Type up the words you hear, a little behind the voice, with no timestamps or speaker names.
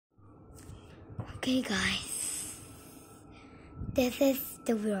Okay guys, this is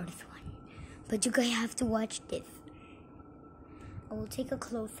the weirdest one, but you guys have to watch this. I will take a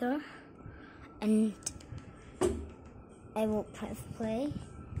closer and I will press play. I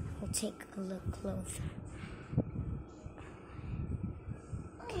will take a look closer.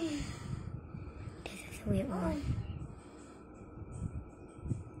 Okay, this is a weird one.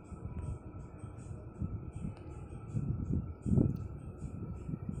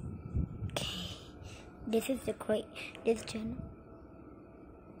 This is this channel.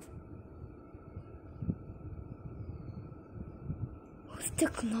 Who's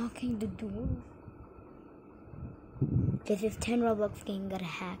still knocking the door? This is 10 Roblox game got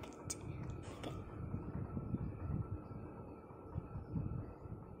hacked. Okay.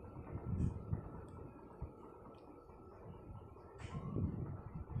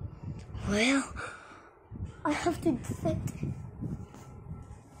 Well, I have to accept.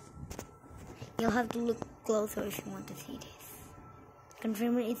 You'll have to look closer if you want to see this.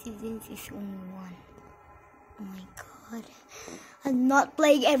 Confirm it since it's only one. Oh my god. I'm not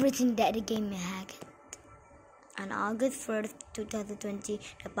playing everything that the game hacked. On August 1st, 2020,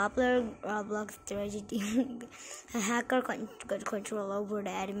 the popular Roblox tragedy, a hacker got control over the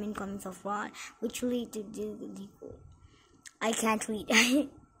admin comments of fraud, which lead to the I can't read.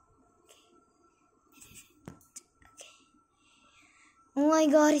 Oh my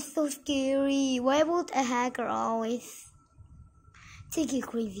god, it's so scary. Why would a hacker always take a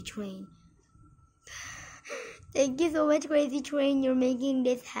crazy train? Thank you so much, Crazy Train. You're making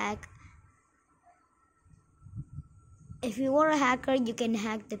this hack. If you are a hacker, you can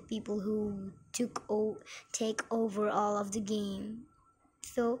hack the people who take over all of the game.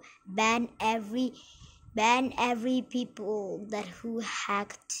 So ban every people who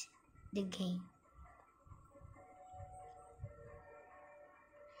hacked the game.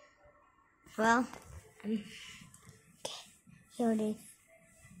 Well, okay, here it is.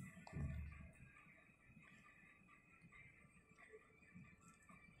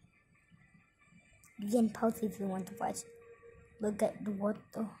 You can pause if you want to watch. Look at the what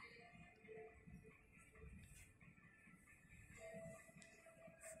though.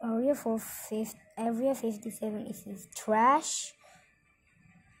 Area 57 is this trash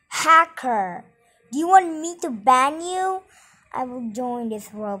hacker. Do you want me to ban you? I will join this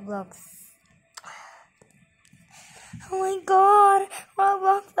Roblox. Oh my god,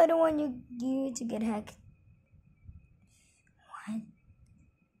 Roblox, I don't want you to get hacked. What?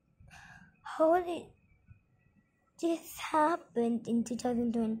 How did this happen in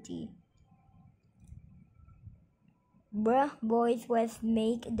 2020? Bruh, boys was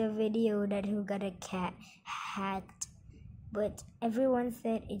make the video that who got a cat hacked, but everyone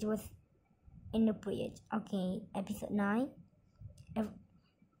said it was inappropriate. Okay, episode 9.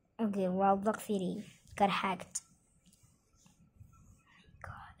 Okay, Roblox City got hacked.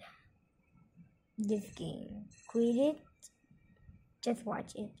 This game. Quit it. Just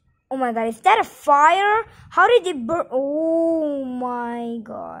watch it. Oh my god, is that a fire? How did it burn? Oh my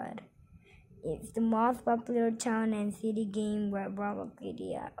god. It's the most popular town and city game where Roblox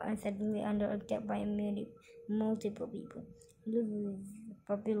City are suddenly under attack by multiple people. It was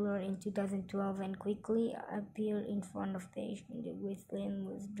popular in 2012 and quickly appeared in front of stations with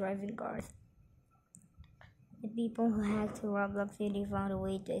driving cars. The people who hacked Roblox City found a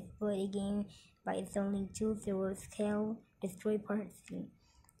way to exploit the game by installing 2 zero-scale destroy parts.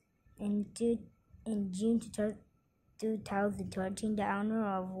 In June 2013, the owner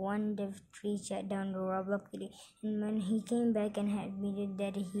of One Dev 3 shut down the Roblox City, and when he came back and admitted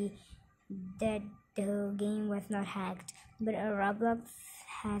that the game was not hacked, but Roblox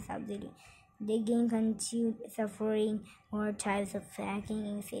has updated. The game continued suffering more types of hacking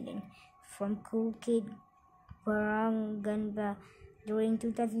incidents, from Cool Kid Barangamba during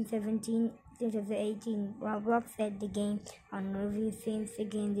 2017-2018. Roblox said the game on review since the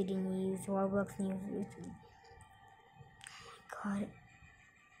game didn't use Roblox new features. Oh my god.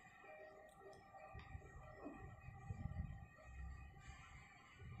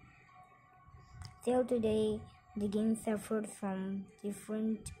 Till today, the game suffered from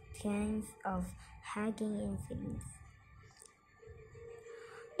different kinds of hacking incidents.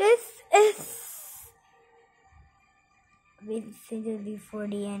 This is considered before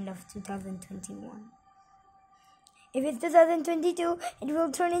the end of 2021. If it's 2022, it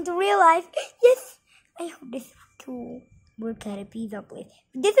will turn into real life. Yes, I hope this is cool. Work at a pizza place.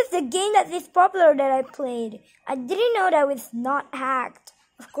 This is the game that is popular that I played. I didn't know that it was not hacked.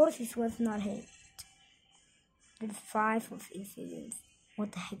 Of course, it was not hacked. There's 5 of incidents.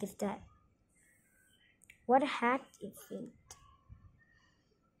 What the heck is that? What hacked incident?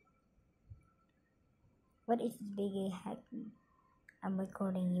 What is this big A hacking? I'm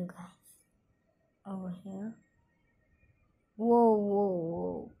recording you guys. Over here. Whoa, whoa,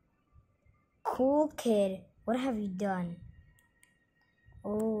 whoa. Cool kid. What have you done?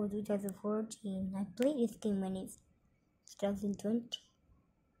 Oh, 2014. I played this game when it's 2020.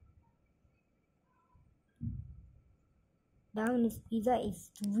 Down is pizza is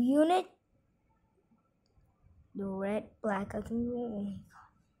unit. The red, black, I can go. Oh my god.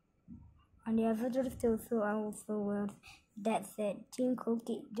 On the other still so I also words that said Team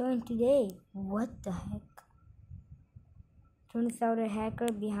Cookie joined today. What the heck? Turns out a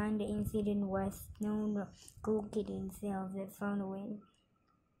hacker behind the incident was known Cookie himself that found a way.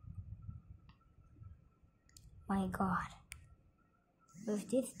 My god. With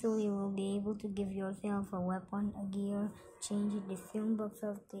this tool, you will be able to give yourself a weapon, a gear, change the symbols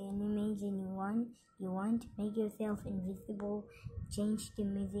of the enemies you want, make yourself invisible, change the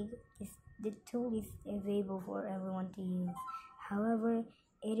music. The tool is available for everyone to use. However,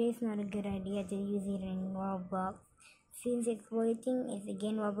 it is not a good idea to use it in Roblox, since exploiting is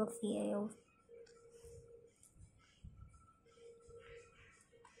against Roblox CIO.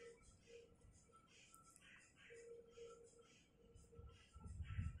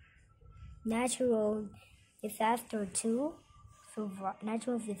 Natural Disaster 2,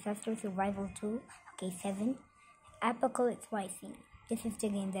 Natural Disaster Survival 2, okay, 7, Apocalypse Rising. This is the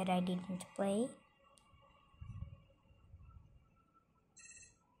game that I didn't play.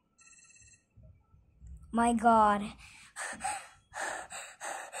 My god.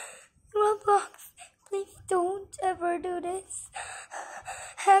 Roblox, please don't ever do this.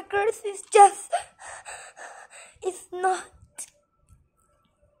 Hackers is just... It's not...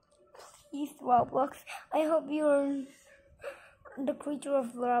 Please, Roblox, I hope you're the creature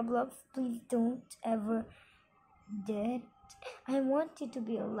of Roblox. Please don't ever dead. I want you to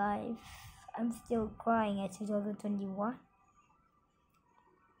be alive. I'm still crying at 2021.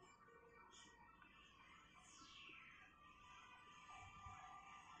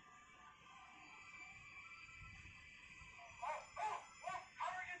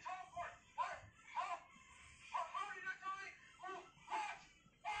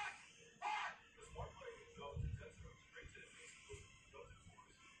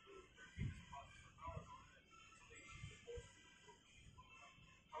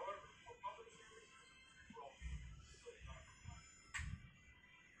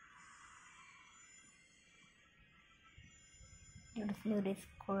 There's no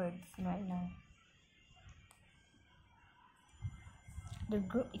discords right now. The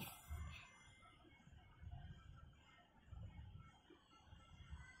group is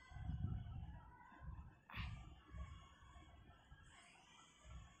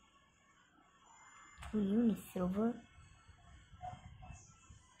Uni Silver.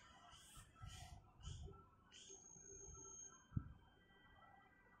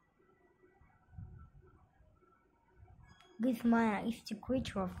 This mana is the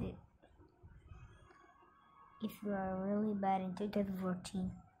creature of it. If you are really bad in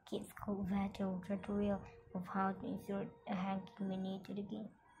 2014, kids called that a tutorial of how to insert a hacking menu to the game.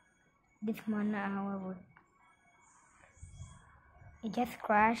 This mana, however, it just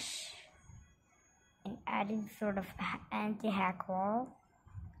crashed and added sort of anti-hack wall.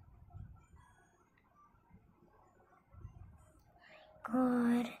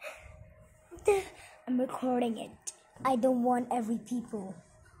 God, I'm recording it. I don't want every people.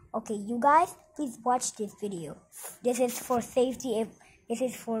 Okay, you guys, please watch this video. This is for safety. This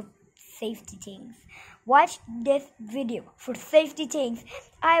is for safety things. Watch this video for safety things.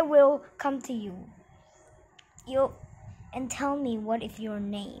 I will come to you. And tell me what is your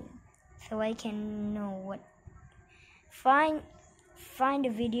name, so I can know what. Find a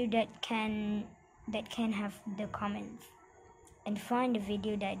video that can have the comments, and find a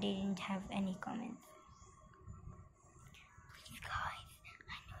video that didn't have any comments. Please, guys,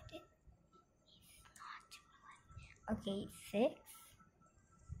 I know that it's not. Okay, 6.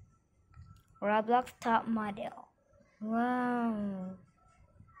 Roblox top model. Wow.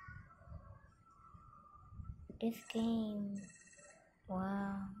 This game.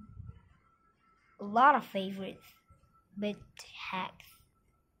 Wow. A lot of favorites, but hacks.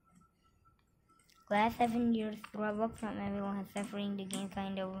 Last 7 years, Roblox from everyone has suffering the game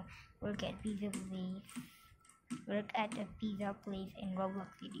kind of work at a pizza place in Roblox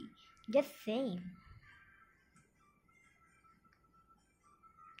City. Just same.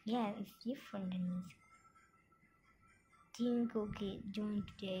 Yeah, it's different than this. Team Cookie joined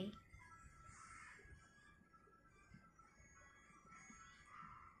today.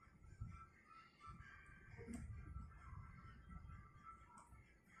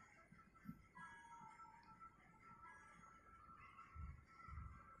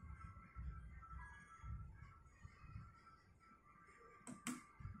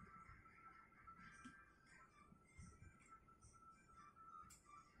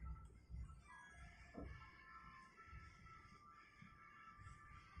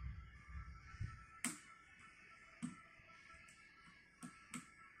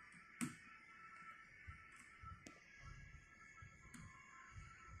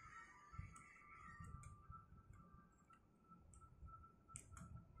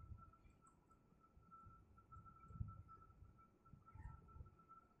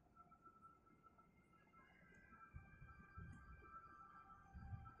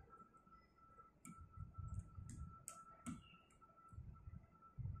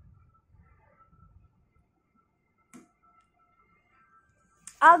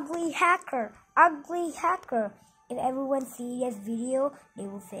 ugly hacker, ugly hacker. If everyone sees this video, they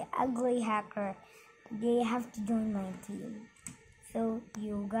will say ugly hacker. They have to join my team. So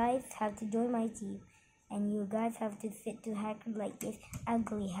you guys have to join my team, and you guys have to sit to hacker like this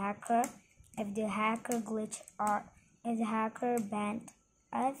ugly hacker. If the hacker if the hacker banned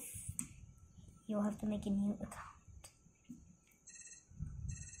us, you'll have to make a new account.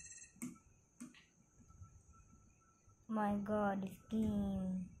 My God, this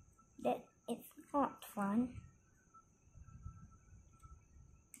game, it's not fun.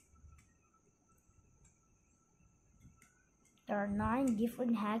 There are 9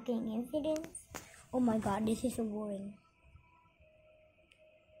 different hacking incidents. Oh my God, this is so boring.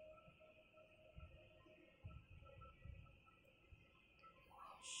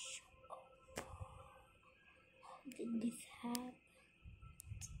 How did this happen?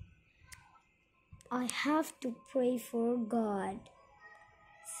 I have to pray for God,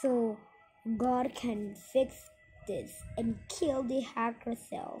 so God can fix this and kill the hacker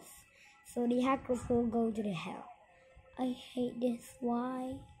cells, so the hackers will go to the hell. I hate this.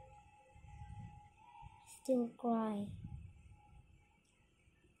 Why? Still cry.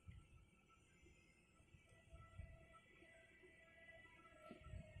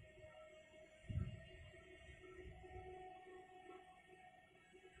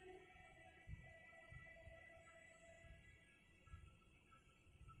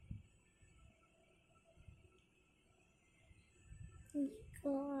 Oh my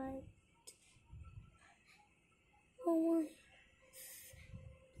God. Oh my.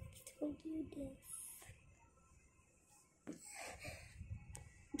 Still do this.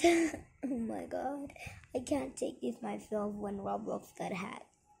 Oh my God. I can't take this myself when Roblox got hacked.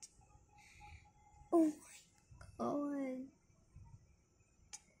 Oh my God.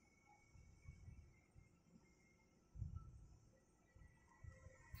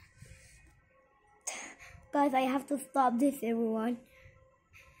 Guys, I have to stop this, everyone.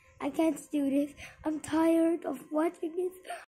 I can't do this. I'm tired of watching this.